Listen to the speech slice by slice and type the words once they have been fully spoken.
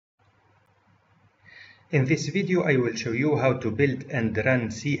In this video, I will show you how to build and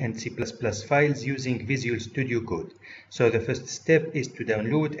run C and C++ files using Visual Studio Code. So the first step is to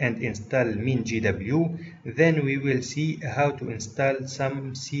download and install MinGW. Then we will see how to install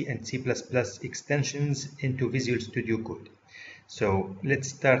some C and C++ extensions into Visual Studio Code. So let's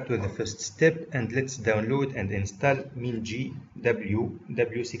start with the first step and let's download and install MinGW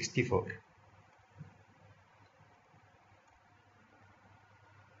W64.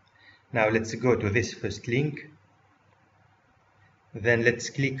 Now let's go to this first link, then let's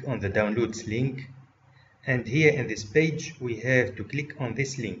click on the downloads link, and here in this page we have to click on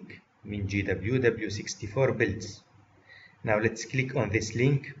this link, MinGW W64 builds. Now let's click on this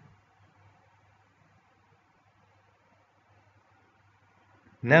link.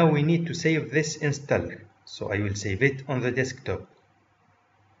 Now we need to save this installer, so I will save it on the desktop.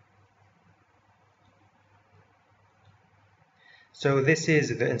 So this is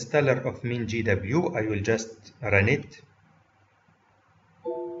the installer of MinGW. I will just run it.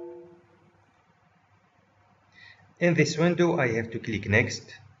 In this window, I have to click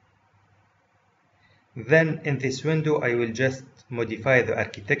Next. Then in this window, I will just modify the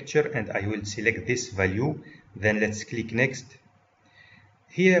architecture and I will select this value. Then let's click Next.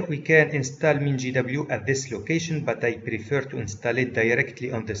 Here we can install MinGW at this location, but I prefer to install it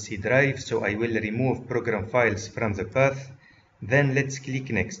directly on the C drive, so I will remove program files from the path. Then let's click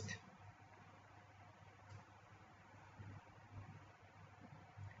Next.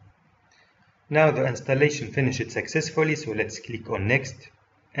 Now the installation finished successfully, so let's click on Next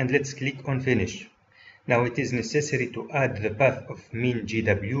and let's click on Finish. Now it is necessary to add the path of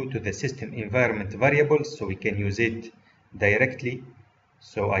MinGW to the system environment variable so we can use it directly.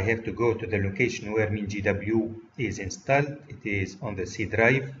 So I have to go to the location where MinGW is installed. It is on the C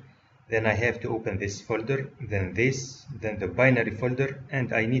drive. Then I have to open this folder, then this, then the binary folder,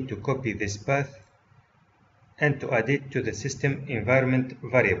 and I need to copy this path and to add it to the system environment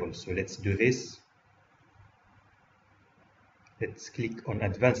variable. So let's do this. Let's click on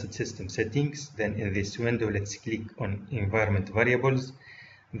Advanced System Settings. Then in this window, let's click on Environment Variables.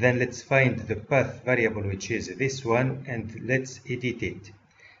 Then let's find the path variable, which is this one, and let's edit it.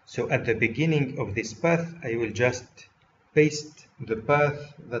 So at the beginning of this path, I will just paste the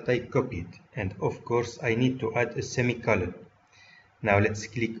path that I copied, and of course I need to add a semicolon. Now let's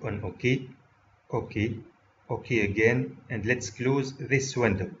click on OK, OK, OK again, and let's close this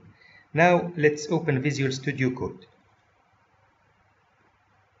window. Now let's open Visual Studio Code.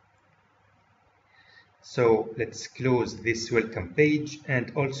 So let's close this welcome page,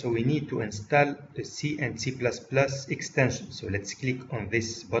 and also we need to install a C and C++ extension. So let's click on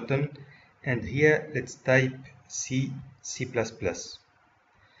this button, and here let's type C, C++.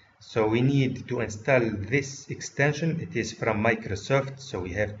 So we need to install this extension. It is from Microsoft, so we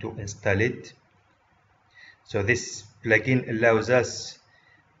have to install it. So this plugin allows us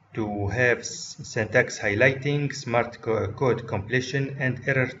to have syntax highlighting, smart code completion, and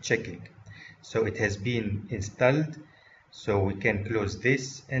error checking. So it has been installed. So we can close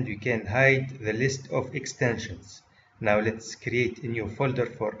this and we can hide the list of extensions. Now let's create a new folder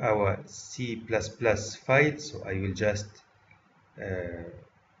for our C++ file. So I will just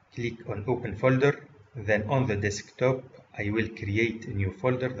click on Open Folder. Then on the desktop, I will create a new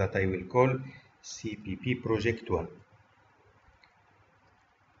folder that I will call CPP Project 1.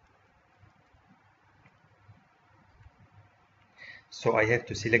 So I have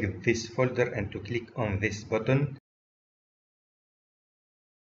to select this folder and to click on this button.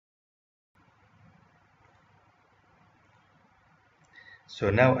 So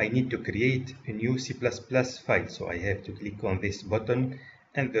now I need to create a new C++ file. So I have to click on this button,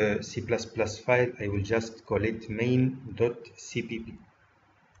 and the C++ file, I will just call it main.cpp.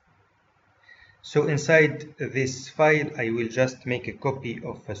 So inside this file, I will just make a copy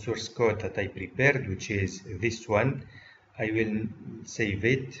of a source code that I prepared, which is this one. I will save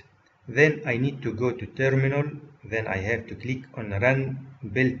it. Then I need to go to terminal. Then I have to click on Run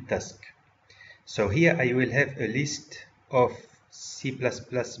Build Task. So here I will have a list of C++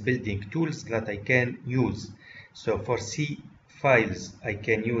 building tools that I can use. So for C files, I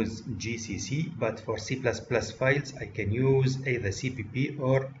can use GCC, but for C++ files, I can use either CPP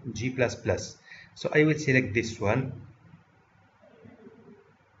or G++. So I will select this one.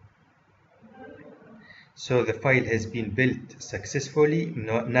 So the file has been built successfully.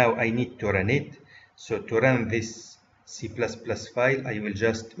 Now I need to run it. So to run this C++ file, I will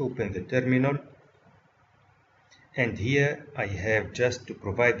just open the terminal. And here I have just to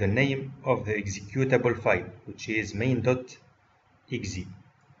provide the name of the executable file, which is main.exe.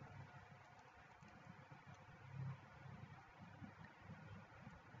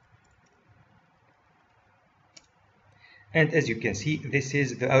 And as you can see, this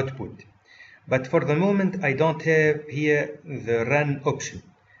is the output. But for the moment, I don't have here the run option,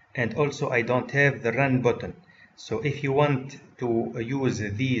 and also I don't have the run button. So if you want to use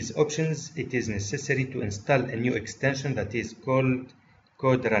these options, it is necessary to install a new extension that is called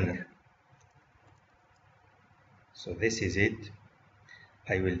Code Runner. So this is it.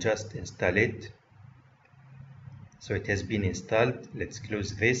 I will just install it. So it has been installed. Let's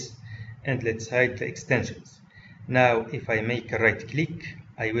close this and let's hide the extensions. Now if I make a right click,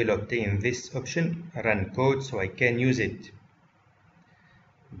 I will obtain this option, run code, so I can use it.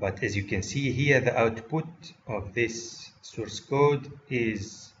 But as you can see here, the output of this source code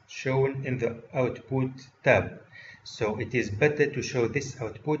is shown in the output tab. So it is better to show this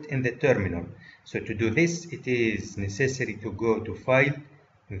output in the terminal. So to do this, it is necessary to go to File,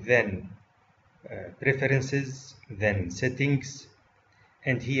 then Preferences, then Settings,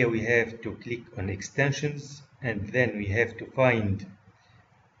 and here we have to click on Extensions, and then we have to find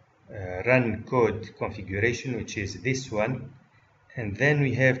Run Code Configuration, which is this one, and then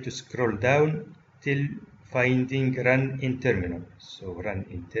we have to scroll down till finding Run in Terminal. So Run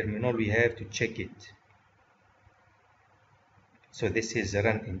in Terminal, we have to check it. So this is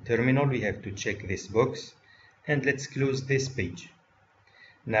Run in Terminal, we have to check this box, and let's close this page.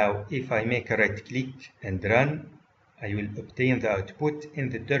 Now if I make a right click and run, I will obtain the output in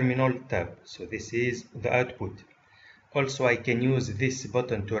the Terminal tab. So this is the output. Also I can use this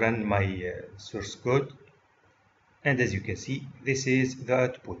button to run my source code, and as you can see, this is the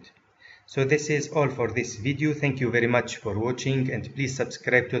output. So this is all for this video. Thank you very much for watching, and please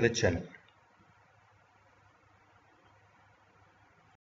subscribe to the channel.